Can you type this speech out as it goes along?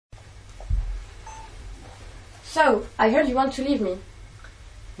So, I heard you want to leave me.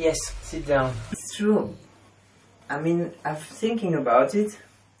 Yes, sit down. It's true. I mean, I'm thinking about it,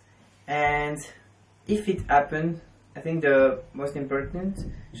 and if it happened, I think the most important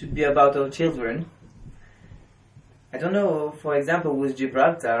should be about our children. I don't know, for example, with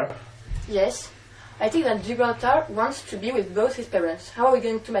Gibraltar. Yes, I think that Gibraltar wants to be with both his parents. How are we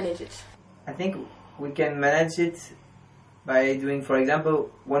going to manage it? I think we can manage it by doing, for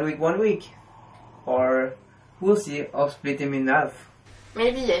example, 1 week. Or we'll see, or split him in half.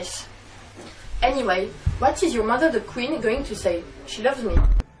 Maybe yes. Anyway, what is your mother, the Queen, going to say? She loves me.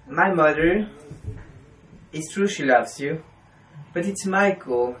 My mother, it's true she loves you, but it's my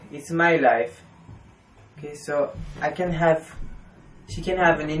call, it's my life. Okay, so she can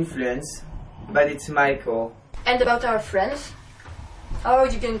have an influence, but it's my call. And about our friends? How are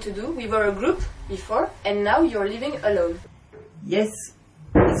you going to do? We were a group before, and now you're living alone. Yes,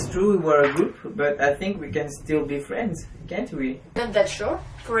 it's true we were a group, but I think we can still be friends, can't we? Not that sure.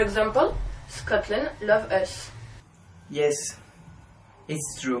 For example, Scotland love us. Yes,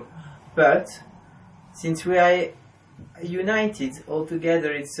 it's true. But since we are united all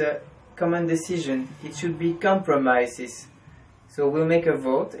together, it's a common decision. It should be compromises. So we'll make a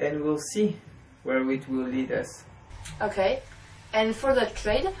vote and we'll see where it will lead us. Okay. And for the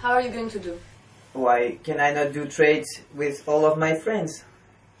trade, how are you going to do? Why can I not do trades with all of my friends?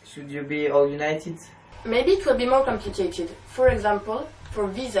 Should you be all united? Maybe it will be more complicated. For example, for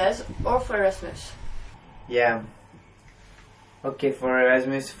visas or for Erasmus. Yeah. Okay, for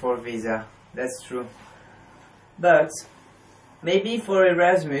Erasmus, for visa. That's true. But maybe for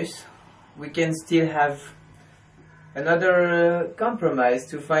Erasmus, we can still have another compromise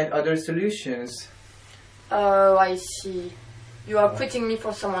to find other solutions. Oh, I see. You are quitting me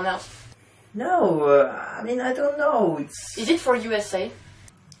for someone else. No, I mean, I don't know. Is it for USA?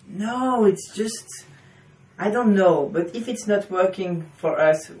 No, it's just... I don't know, but if it's not working for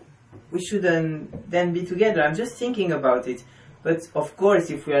us, we shouldn't then be together. I'm just thinking about it. But of course,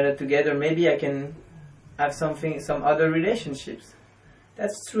 if we are not together, maybe I can have some other relationships.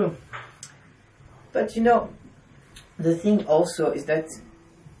 That's true. But you know, the thing also is that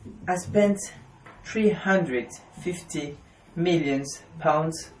I spent 350 million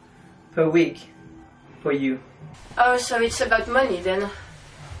pounds per week for you. Oh, so it's about money then.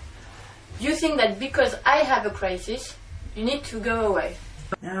 You think that because I have a crisis, you need to go away?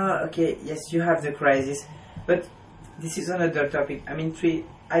 No, okay, yes, you have the crisis, but this is another topic. I mean,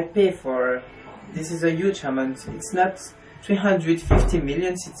 I pay for... This is a huge amount. It's not 350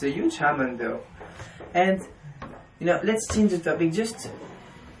 million, it's a huge amount though. And, you know, let's change the topic. Just,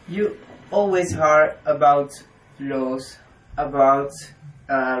 you always are about laws, about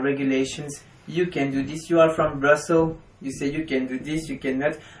regulations. You can do this. You are from Brussels. You say you can do this, you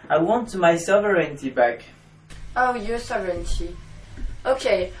cannot. I want my sovereignty back. Oh, your sovereignty.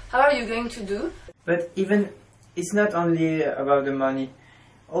 Okay, how are you going to do? But even, it's not only about the money.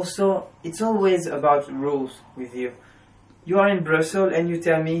 Also, it's always about rules with you. You are in Brussels and you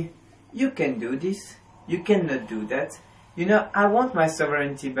tell me, you can do this, you cannot do that. You know, I want my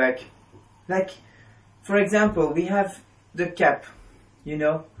sovereignty back. Like, for example, we have the cap, you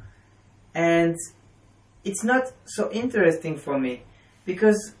know, and it's not so interesting for me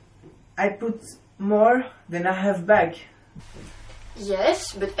because I put more than I have back.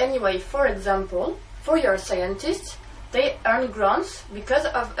 Yes, but anyway, for example, for your scientists, they earn grants because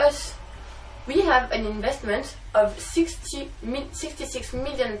of us. We have an investment of 66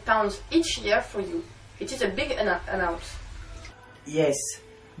 million pounds each year for you. It is a big amount. Yes,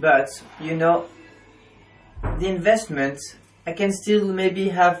 but you know, the investment, I can still maybe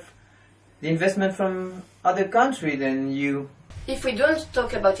have the investment from other country than you. If we don't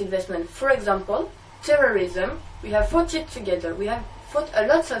talk about investment, for example, terrorism, we have fought it together. We have fought a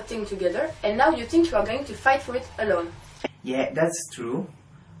lot of things together, and now you think you are going to fight for it alone. Yeah, that's true.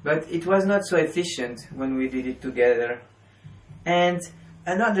 But it was not so efficient when we did it together. And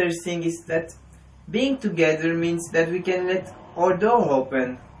another thing is that being together means that we can let our door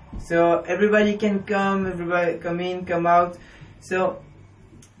open. So everybody can come, everybody come in, come out. So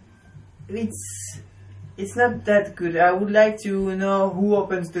it's not that good. I would like to know who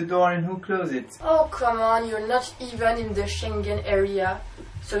opens the door and who closes it. Oh, come on, you're not even in the Schengen area.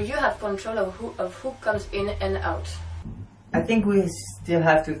 So you have control of who comes in and out. I think we still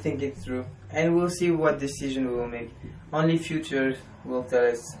have to think it through. And we'll see what decision we will make. Only future will tell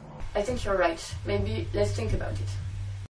us. I think you're right. Maybe let's think about it.